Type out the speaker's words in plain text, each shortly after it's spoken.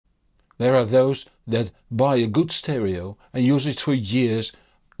There are those that buy a good stereo and use it for years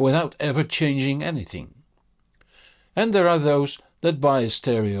without ever changing anything. And there are those that buy a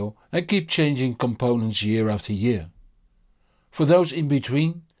stereo and keep changing components year after year. For those in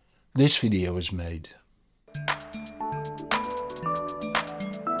between, this video is made.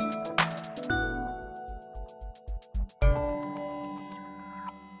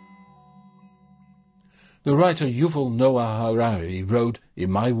 The writer Yuval Noah Harari wrote,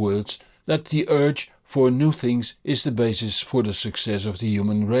 in my words, that the urge for new things is the basis for the success of the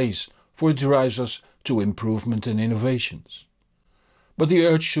human race, for it drives us to improvement and innovations. But the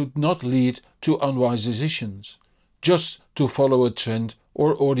urge should not lead to unwise decisions, just to follow a trend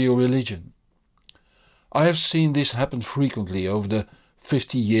or audio religion. I have seen this happen frequently over the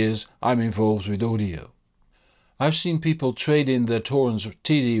 50 years I'm involved with audio. I've seen people trade in their Torrens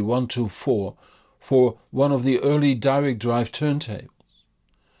TD-124 for one of the early direct drive turntables.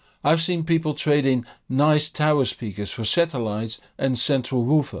 I've seen people trade in nice tower speakers for satellites and central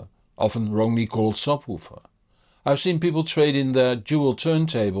woofer, often wrongly called subwoofer. I've seen people trade in their dual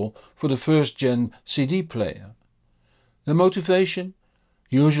turntable for the first gen CD player. The motivation?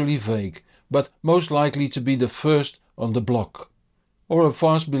 Usually vague, but most likely to be the first on the block, or a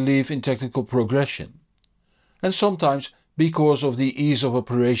vast belief in technical progression. And sometimes because of the ease of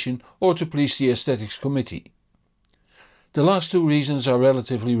operation or to please the aesthetics committee. The last two reasons are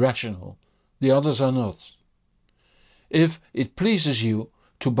relatively rational, the others are not. If it pleases you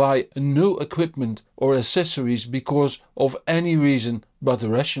to buy new equipment or accessories because of any reason but a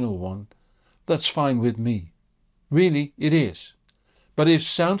rational one, that's fine with me. Really, it is. But if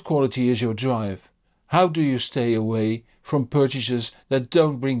sound quality is your drive, how do you stay away from purchases that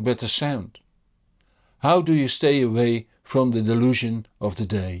don't bring better sound? How do you stay away from the delusion of the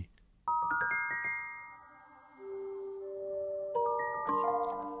day?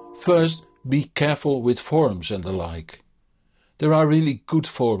 First, be careful with forums and the like. There are really good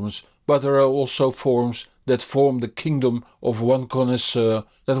forums, but there are also forums that form the kingdom of one connoisseur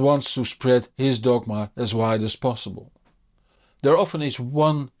that wants to spread his dogma as wide as possible. There often is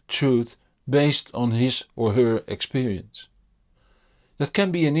one truth based on his or her experience. That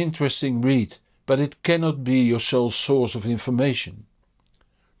can be an interesting read, but it cannot be your sole source of information.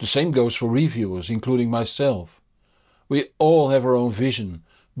 The same goes for reviewers, including myself. We all have our own vision,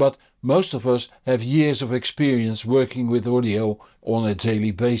 but most of us have years of experience working with audio on a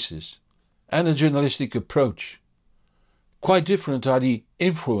daily basis, and a journalistic approach. Quite different are the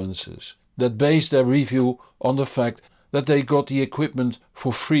influencers that base their review on the fact that they got the equipment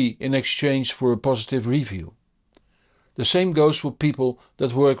for free in exchange for a positive review. The same goes for people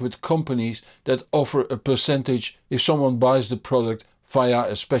that work with companies that offer a percentage if someone buys the product via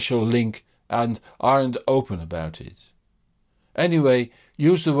a special link and aren't open about it. Anyway,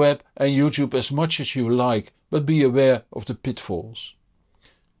 use the web and YouTube as much as you like, but be aware of the pitfalls.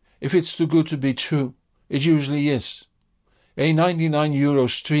 If it's too good to be true, it usually is. A €99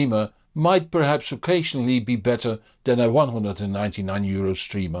 streamer might perhaps occasionally be better than a €199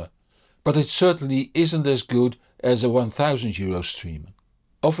 streamer, but it certainly isn't as good as a €1,000 streamer,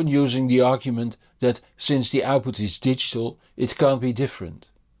 often using the argument that since the output is digital, it can't be different.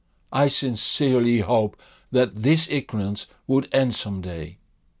 I sincerely hope that this ignorance would end someday.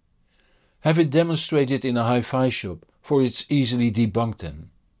 Have it demonstrated in a hi-fi shop, for it's easily debunked then.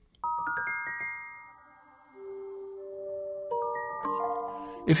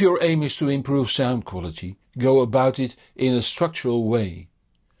 If your aim is to improve sound quality, go about it in a structural way.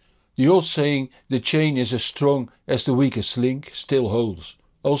 The old saying, the chain is as strong as the weakest link, still holds,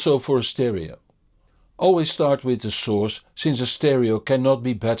 also for a stereo. Always start with the source, since a stereo cannot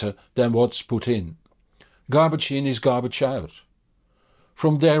be better than what's put in. Garbage in is garbage out.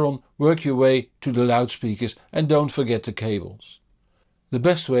 From there on, work your way to the loudspeakers and don't forget the cables. The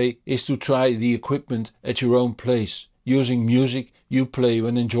best way is to try the equipment at your own place, using music you play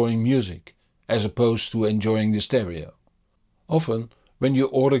when enjoying music, as opposed to enjoying the stereo. Often, when you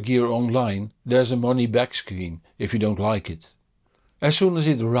order gear online, there's a money back scheme if you don't like it. As soon as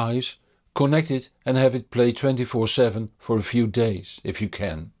it arrives, connect it and have it play 24/7 for a few days, if you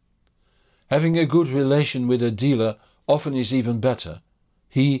can. Having a good relation with a dealer often is even better.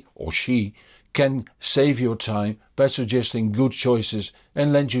 He or she can save your time by suggesting good choices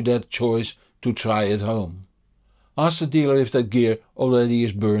and lend you that choice to try at home. Ask the dealer if that gear already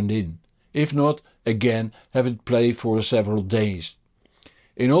is burned in. If not, again have it play for several days.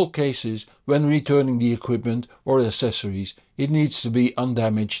 In all cases, when returning the equipment or accessories, it needs to be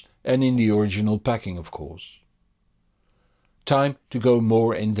undamaged and in the original packing, of course. Time to go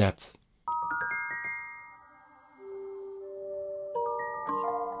more in depth.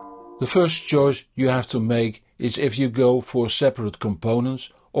 The first choice you have to make is if you go for separate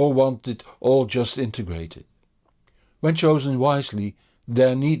components or want it all just integrated. When chosen wisely,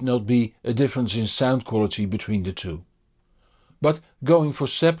 there need not be a difference in sound quality between the two. But going for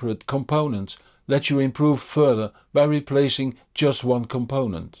separate components lets you improve further by replacing just one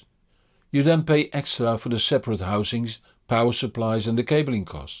component. You then pay extra for the separate housings, power supplies and the cabling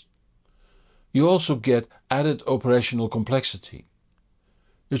cost. You also get added operational complexity.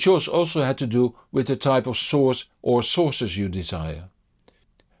 The choice also had to do with the type of source or sources you desire.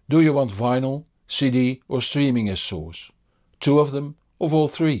 Do you want vinyl, CD or streaming as source? Two of them or all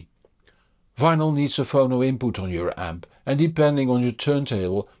three? Vinyl needs a phono input on your amp, and depending on your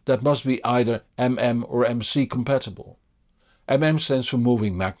turntable that must be either MM or MC compatible. MM stands for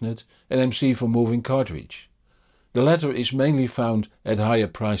moving magnet and MC for moving cartridge. The latter is mainly found at higher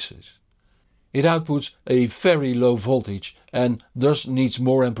prices. It outputs a very low voltage and thus needs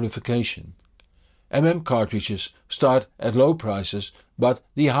more amplification. MM cartridges start at low prices, but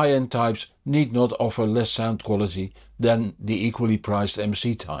the high-end types need not offer less sound quality than the equally priced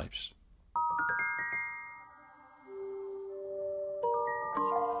MC types.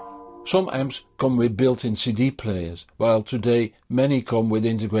 Some amps come with built-in CD players, while today many come with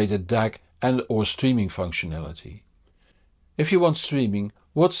integrated DAC and or streaming functionality. If you want streaming,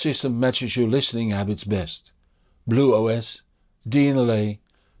 what system matches your listening habits best? Blue OS, DLNA,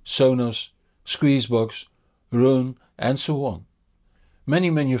 Sonos, Squeezebox, Roon and so on. Many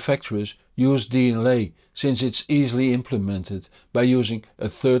manufacturers use DLNA since it's easily implemented by using a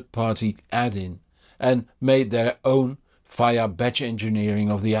third-party add-in and made their own via batch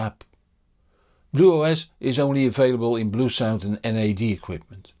engineering of the app. Blue OS is only available in Bluesound and NAD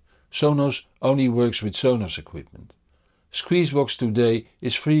equipment. Sonos only works with Sonos equipment. Squeezebox today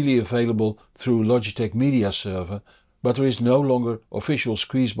is freely available through Logitech Media Server, but there is no longer official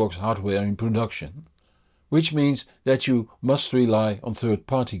Squeezebox hardware in production, which means that you must rely on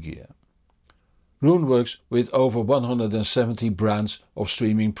third-party gear. Roon works with over 170 brands of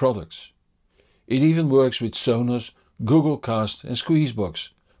streaming products. It even works with Sonos, Google Cast and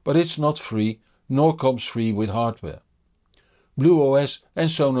Squeezebox, but it's not free nor comes free with hardware. Blue OS and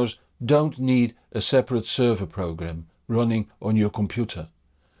Sonos don't need a separate server program running on your computer.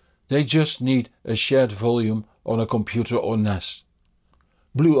 They just need a shared volume on a computer or NAS.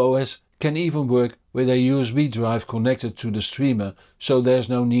 Blue OS can even work with a USB drive connected to the streamer, so there's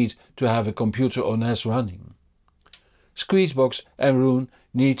no need to have a computer or NAS running. Squeezebox and Roon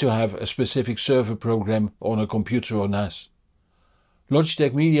need to have a specific server program on a computer or NAS.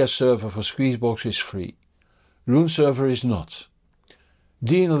 Logitech Media Server for Squeezebox is free. Roon Server is not.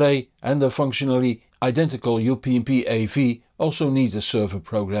 DLNA and the functionally identical UPnP AV also need a server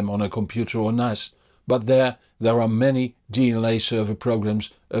program on a computer or NAS, but there are many DLNA server programs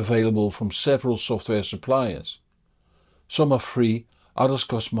available from several software suppliers. Some are free, others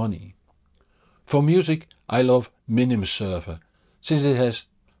cost money. For music I love Minim Server, since it has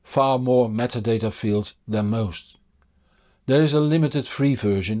far more metadata fields than most. There is a limited free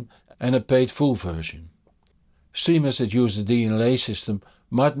version and a paid full version. Streamers that use the DLNA system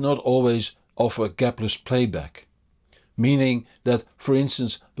might not always offer gapless playback, meaning that, for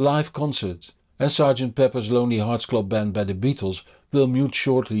instance, live concerts and Sgt. Pepper's Lonely Hearts Club Band by the Beatles will mute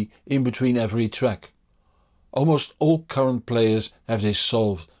shortly in between every track. Almost all current players have this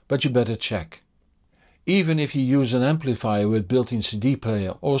solved, but you better check. Even if you use an amplifier with built-in CD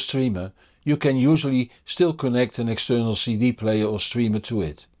player or streamer, you can usually still connect an external CD player or streamer to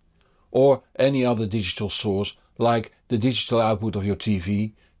it, or any other digital source like the digital output of your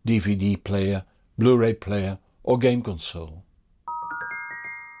TV, DVD player, Blu-ray player or game console.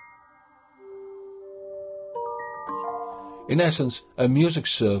 In essence, a music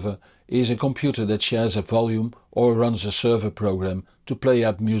server is a computer that shares a volume or runs a server program to play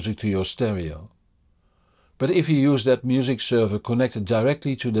out music to your stereo. But if you use that music server connected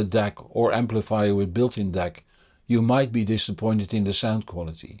directly to the DAC or amplifier with built-in DAC, you might be disappointed in the sound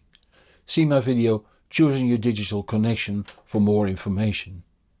quality. See my video Choosing Your Digital Connection for more information.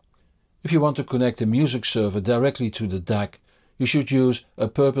 If you want to connect a music server directly to the DAC, you should use a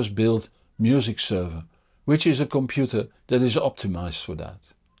purpose-built music server, which is a computer that is optimized for that.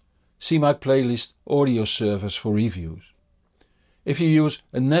 See my playlist Audio Servers for reviews. If you use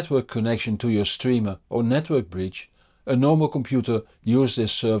a network connection to your streamer or network bridge, a normal computer used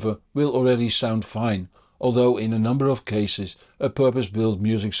this server will already sound fine, although in a number of cases a purpose-built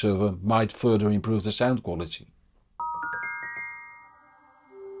music server might further improve the sound quality.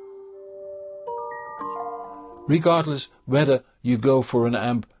 Regardless whether you go for an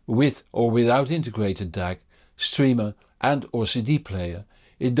amp with or without integrated DAC, streamer and or CD player,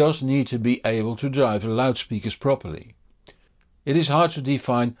 it does need to be able to drive the loudspeakers properly. It is hard to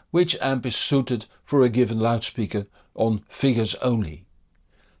define which amp is suited for a given loudspeaker on figures only.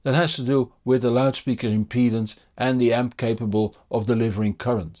 That has to do with the loudspeaker impedance and the amp capable of delivering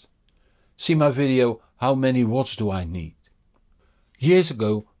current. See my video How many watts do I need? Years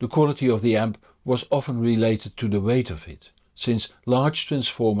ago the quality of the amp was often related to the weight of it, since large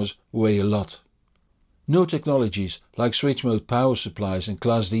transformers weigh a lot. New technologies like switch mode power supplies and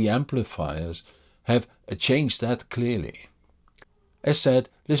Class D amplifiers have changed that clearly. As said,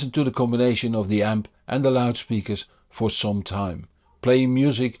 listen to the combination of the amp and the loudspeakers for some time, playing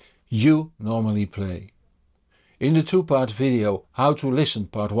music you normally play. In the two-part video How to Listen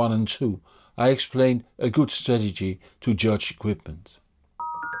Part 1 and 2 I explain a good strategy to judge equipment.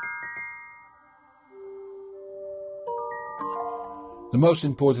 The most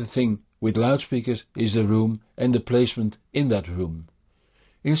important thing with loudspeakers is the room and the placement in that room.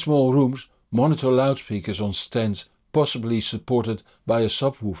 In small rooms, monitor loudspeakers on stands possibly supported by a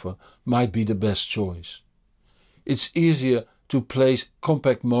subwoofer might be the best choice. It's easier to place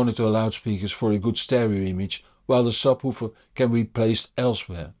compact monitor loudspeakers for a good stereo image while the subwoofer can be placed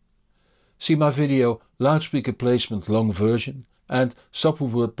elsewhere. See my video Loudspeaker Placement Long Version and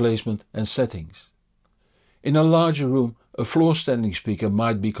Subwoofer Placement and Settings. In a larger room a floor standing speaker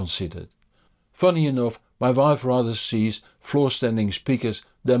might be considered. Funny enough, my wife rather sees floor standing speakers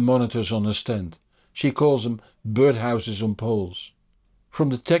than monitors on a stand. She calls them birdhouses on poles. From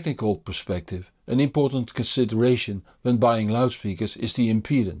the technical perspective, an important consideration when buying loudspeakers is the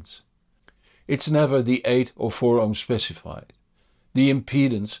impedance. It's never the 8 or 4 ohm specified. The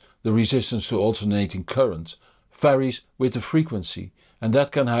impedance, the resistance to alternating current, varies with the frequency, and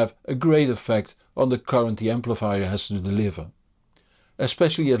that can have a great effect on the current the amplifier has to deliver.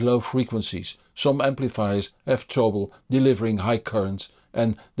 Especially at low frequencies, some amplifiers have trouble delivering high currents,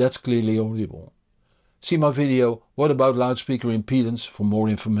 and that's clearly audible. See my video What about loudspeaker impedance for more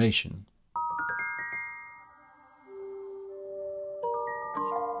information.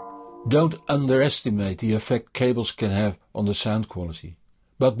 Don't underestimate the effect cables can have on the sound quality,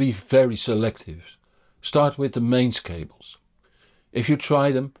 but be very selective. Start with the mains cables. If you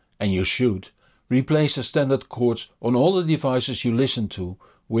try them, and you should, replace the standard cords on all the devices you listen to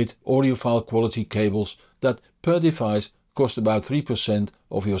with audiophile quality cables that per device cost about 3%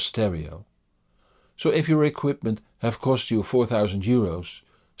 of your stereo. So if your equipment have cost you €4,000,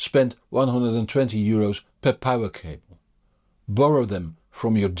 spend €120 per power cable. Borrow them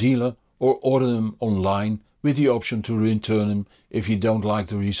from your dealer or order them online with the option to return them if you don't like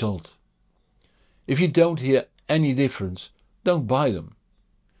the result. If you don't hear any difference, don't buy them,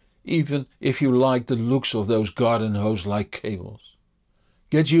 even if you like the looks of those garden hose-like cables.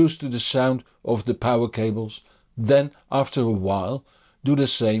 Get used to the sound of the power cables, then after a while do the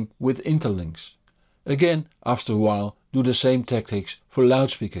same with interlinks. Again, after a while do the same tactics for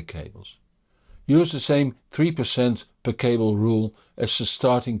loudspeaker cables. Use the same 3% per cable rule as the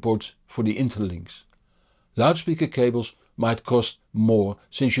starting point for the interlinks. Loudspeaker cables might cost more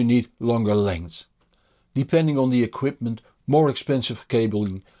since you need longer lengths. Depending on the equipment, more expensive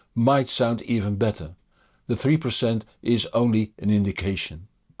cabling might sound even better. The 3% is only an indication.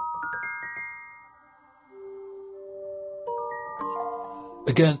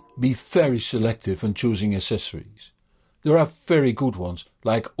 Again, be very selective when choosing accessories. There are very good ones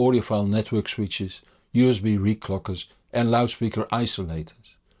like audiophile network switches, USB reclockers and loudspeaker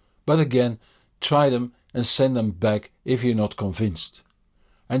isolators. But again, try them and send them back if you're not convinced.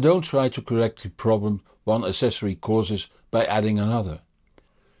 And don't try to correct the problem one accessory causes by adding another.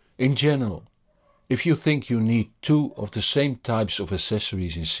 In general, if you think you need 2 of the same types of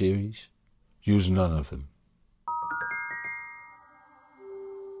accessories in series, use none of them.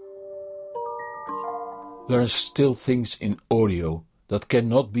 There are still things in audio that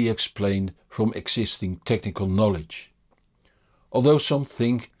cannot be explained from existing technical knowledge, although some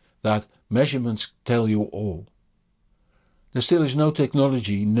think that measurements tell you all. There still is no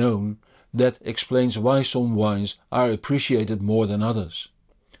technology known that explains why some wines are appreciated more than others.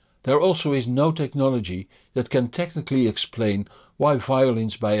 There also is no technology that can technically explain why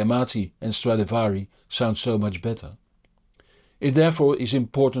violins by Amati and Stradivari sound so much better. It therefore is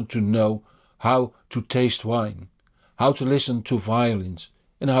important to know how to taste wine, how to listen to violins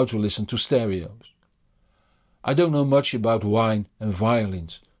and how to listen to stereos. I don't know much about wine and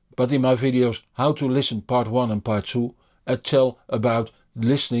violins, but in my videos How to Listen Part 1 and Part 2 I tell about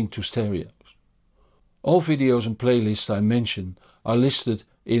listening to stereos. All videos and playlists I mention are listed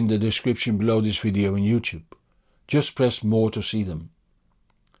in the description below this video on YouTube. Just press more to see them.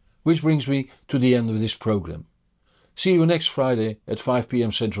 Which brings me to the end of this program. See you next Friday at 5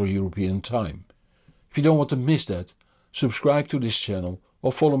 p.m. Central European Time. If you don't want to miss that, subscribe to this channel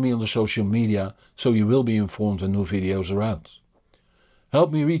or follow me on the social media so you will be informed when new videos are out.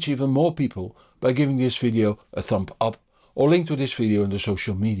 Help me reach even more people by giving this video a thumb up or link to this video in the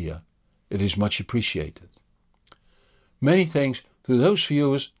social media. It is much appreciated. Many thanks to those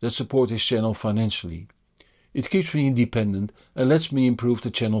viewers that support this channel financially. It keeps me independent and lets me improve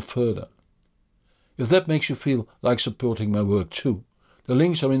the channel further. If that makes you feel like supporting my work too, the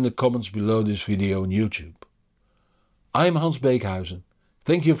links are in the comments below this video on YouTube. I'm Hans Beekhuizen.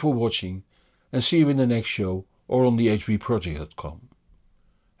 Thank you for watching and see you in the next show or on thehbproject.com.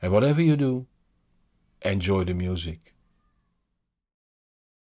 And whatever you do, enjoy the music.